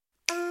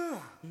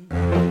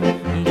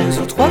2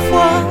 ou 3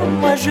 fois,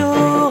 moi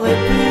j'aurais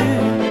pu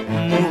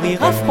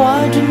mourir à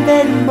froid d'une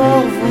belle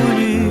mort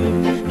voulue,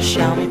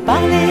 charmé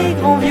par les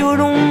grands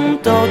violons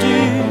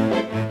tordus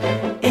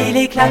et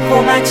l'éclat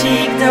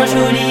chromatique d'un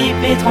joli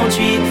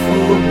P38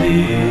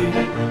 fourbu.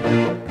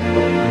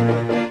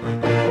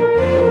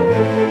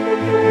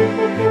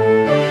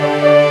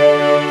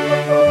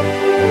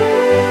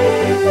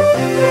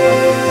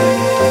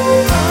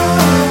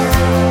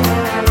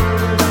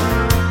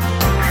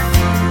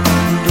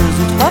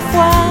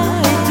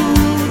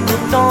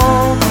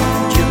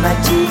 Dieu m'a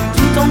dit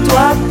tout en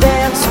toi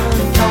perd son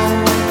temps,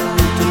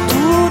 tout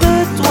autour de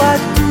toi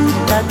tout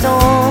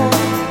attend,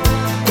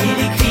 et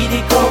les cris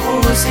des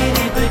corbeaux et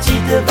des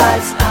petites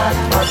valses à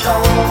 3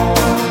 temps.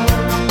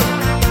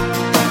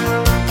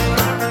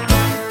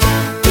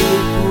 Et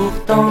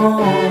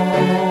pourtant,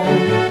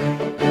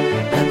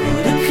 un coup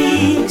de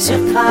cric sur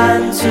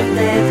crâne, sur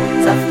tête,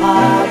 ça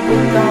frappe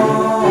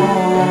autant.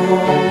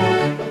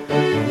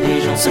 Les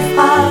gens se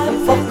frappent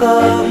fort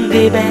comme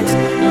des bêtes,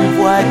 on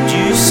voit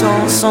du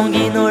sang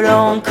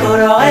sanguinolent,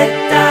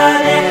 colorette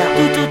amère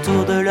tout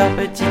autour de leurs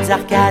petites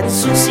arcades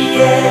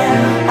sourcilières,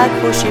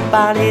 accrochées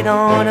par les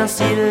dents d'un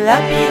style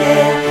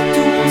lapidaire.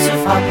 Tout le monde se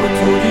frappe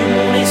autour du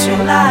monde et sur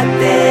la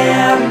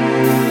terre.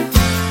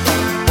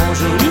 En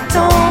joli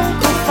temps,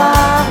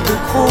 phare de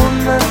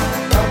chrome,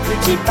 un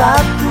petit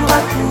pas tour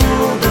à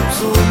tour de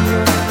psaume,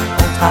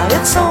 en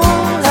traversant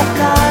la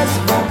place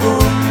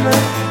Vendôme.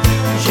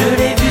 Je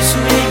l'ai vu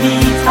sous les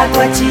vitres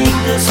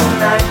aquatiques de son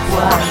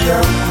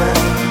aquarium.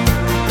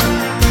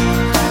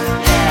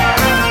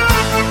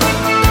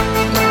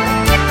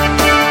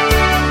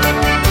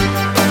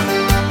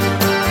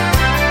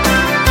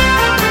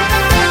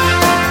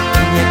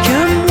 Il n'y a que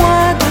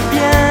moi de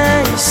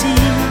bien ici,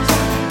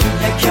 il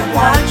n'y a que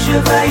moi que je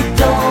veuille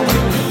dans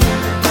mon lit.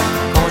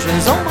 Quand je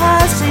les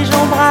embrasse et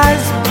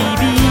j'embrasse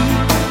Bibi,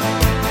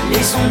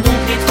 laissons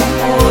donc les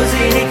troupeaux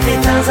et les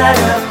crétins à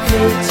leur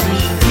crétin.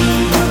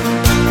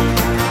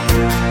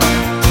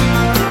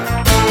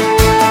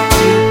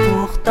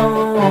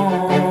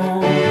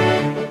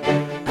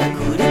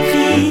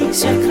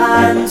 Sur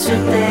crâne, sur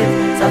tête,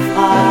 ça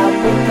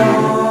frappe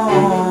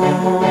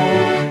autant.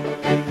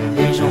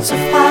 Les gens se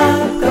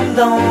frappent comme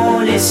dans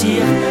les cirques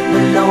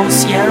de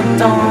l'ancien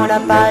temps. La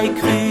paille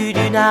crue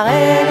d'une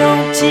arène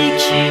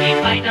antique, et les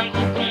pailles d'un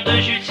gros con de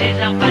Jules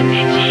César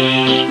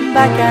pathétique.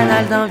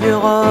 Bacchanal d'un vieux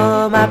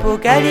Rome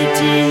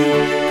apocalyptique,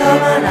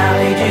 comme un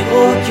arrêt du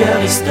gros cœur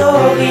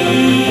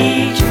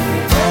historique.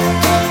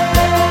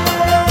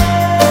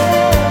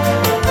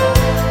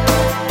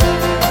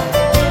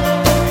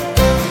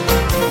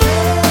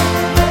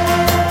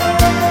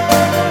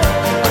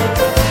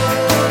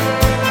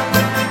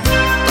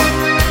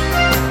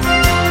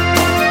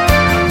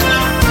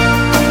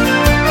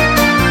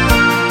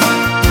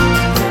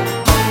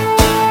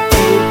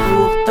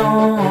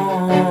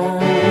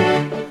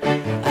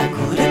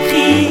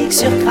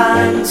 Sur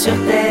crâne, sur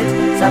tête,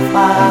 ça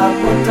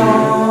frappe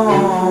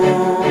autant.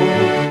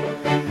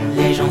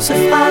 Les gens se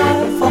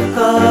frappent fort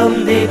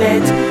comme des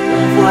bêtes,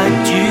 on voit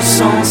du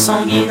sang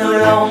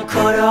sanguinolent,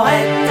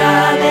 colorette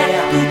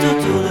amère tout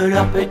autour de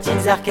leurs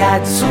petites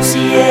arcades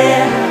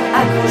sourcilières,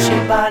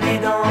 accrochées par les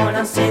dents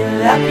d'un style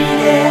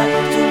lapidaire.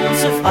 Tout le monde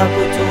se frappe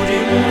autour du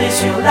monde et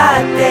sur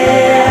la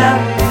terre.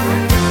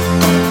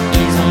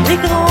 Ils ont des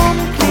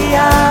grandes clés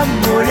à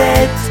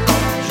molette,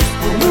 juste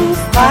pour nous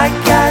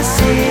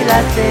fracasser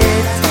la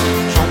tête.